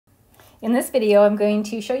In this video, I'm going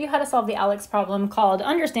to show you how to solve the ALEKS problem called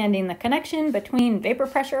Understanding the Connection Between Vapor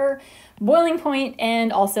Pressure, Boiling Point,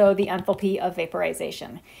 and also the Enthalpy of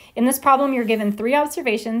Vaporization. In this problem, you're given 3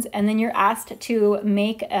 observations, and then you're asked to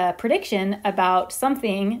make a prediction about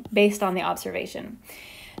something based on the observation.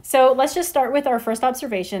 So let's just start with our first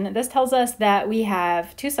observation. This tells us that we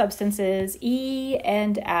have 2 substances, E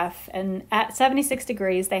and F, and at 76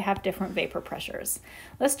 degrees, they have different vapor pressures.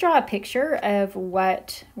 Let's draw a picture of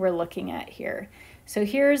what we're looking at here. So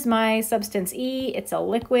here's my substance E, it's a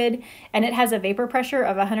liquid, and it has a vapor pressure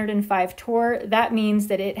of 105 torr. That means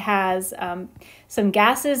that it has some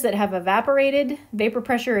gases that have evaporated. Vapor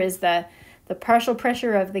pressure is the partial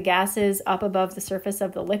pressure of the gases up above the surface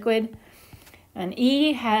of the liquid. And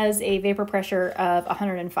E has a vapor pressure of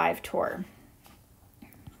 105 torr.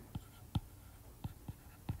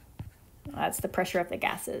 That's the pressure of the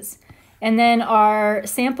gases. And then our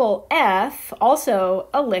sample F, also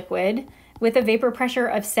a liquid, with a vapor pressure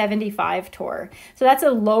of 75 torr. So that's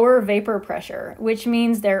a lower vapor pressure, which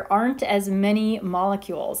means there aren't as many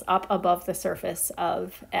molecules up above the surface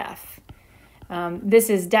of F. This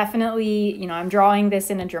is definitely, I'm drawing this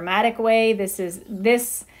in a dramatic way.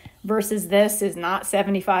 This versus this is not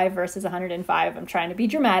 75 versus 105. I'm trying to be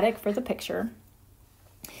dramatic for the picture.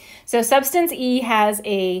 So substance E has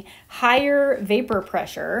a higher vapor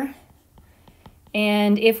pressure.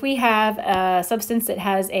 And if we have a substance that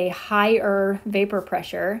has a higher vapor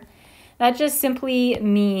pressure, that just simply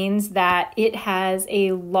means that it has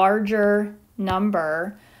a larger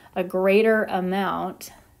number, a greater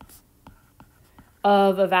amount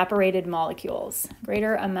of evaporated molecules.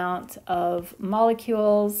 Greater amount of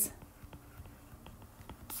molecules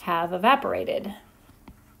have evaporated.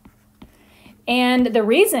 And the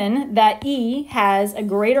reason that E has a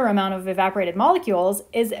greater amount of evaporated molecules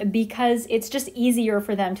is because it's just easier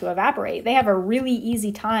for them to evaporate. They have a really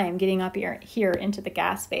easy time getting up here into the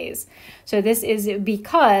gas phase. So this is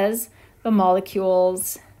because the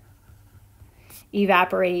molecules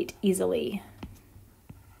evaporate easily.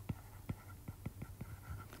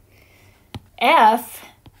 F,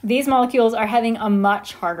 these molecules are having a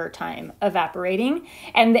much harder time evaporating,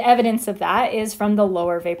 and the evidence of that is from the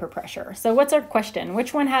lower vapor pressure. So what's our question?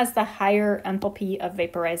 Which one has the higher enthalpy of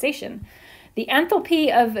vaporization? The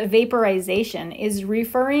enthalpy of vaporization is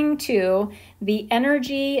referring to the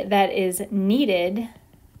energy that is needed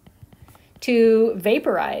to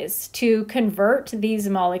vaporize, to convert these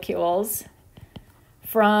molecules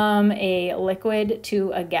from a liquid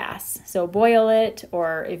to a gas. So boil it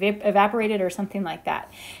or evaporate it or something like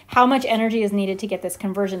that. How much energy is needed to get this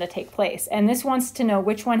conversion to take place? And this wants to know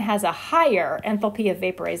which one has a higher enthalpy of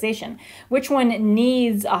vaporization, which one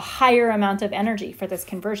needs a higher amount of energy for this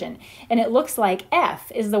conversion. And it looks like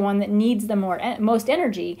F is the one that needs the most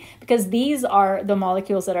energy, because these are the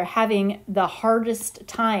molecules that are having the hardest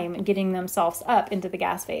time getting themselves up into the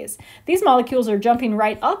gas phase. These molecules are jumping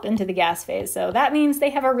right up into the gas phase, so that means they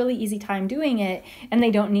have a really easy time doing it and they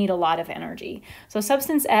don't need a lot of energy. So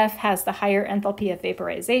substance F has the higher enthalpy of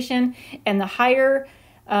vaporization, and the higher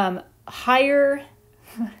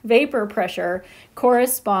vapor pressure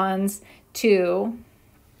corresponds to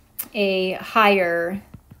a higher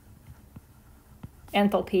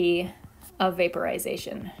enthalpy of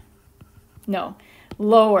vaporization. No,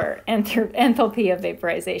 lower enthalpy of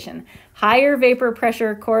vaporization. Higher vapor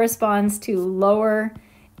pressure corresponds to lower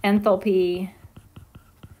enthalpy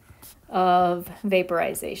of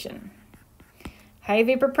vaporization. High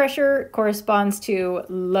vapor pressure corresponds to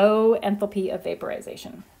low enthalpy of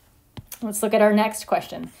vaporization. Let's look at our next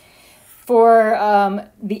question. For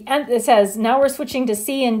it says, now we're switching to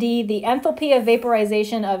C and D. The enthalpy of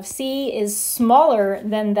vaporization of C is smaller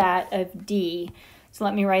than that of D. So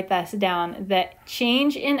let me write this down. That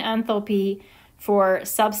change in enthalpy for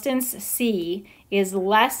substance C is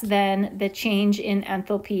less than the change in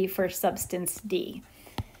enthalpy for substance D.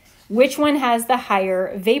 Which one has the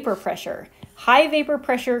higher vapor pressure? High vapor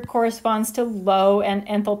pressure corresponds to low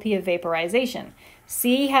enthalpy of vaporization.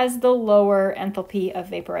 C has the lower enthalpy of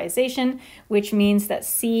vaporization, which means that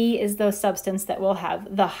C is the substance that will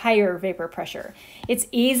have the higher vapor pressure. It's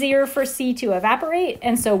easier for C to evaporate,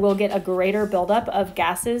 and so we'll get a greater buildup of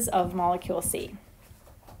gases of molecule C.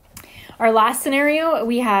 Our last scenario,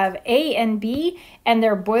 we have A and B, and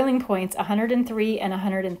their boiling points 103 and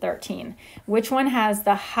 113. Which one has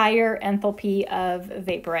the higher enthalpy of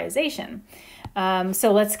vaporization?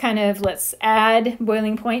 So let's add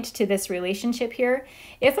boiling point to this relationship here.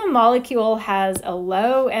 If a molecule has a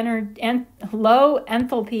low enthalpy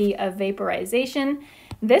of vaporization,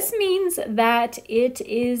 this means that it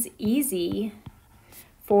is easy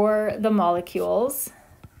for the molecules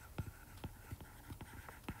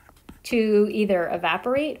to either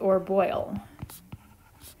evaporate or boil.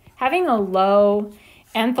 Having a low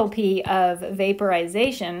enthalpy of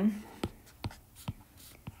vaporization,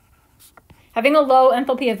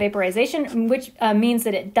 which means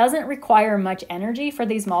that it doesn't require much energy for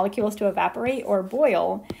these molecules to evaporate or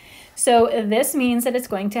boil. So this means that it's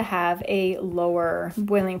going to have a lower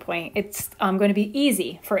boiling point. It's going to be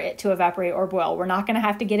easy for it to evaporate or boil. We're not going to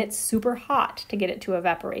have to get it super hot to get it to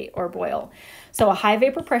evaporate or boil. So a high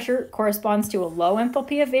vapor pressure corresponds to a low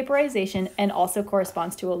enthalpy of vaporization and also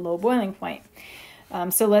corresponds to a low boiling point.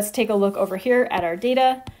 So let's take a look over here at our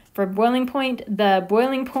data. For boiling point, the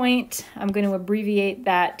boiling point, I'm going to abbreviate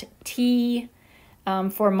that T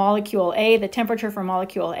for molecule A. The temperature for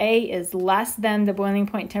molecule A is less than the boiling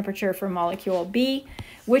point temperature for molecule B.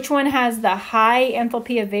 Which one has the high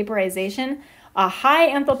enthalpy of vaporization? A high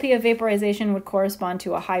enthalpy of vaporization would correspond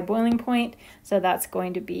to a high boiling point, so that's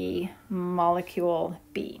going to be molecule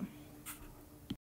B.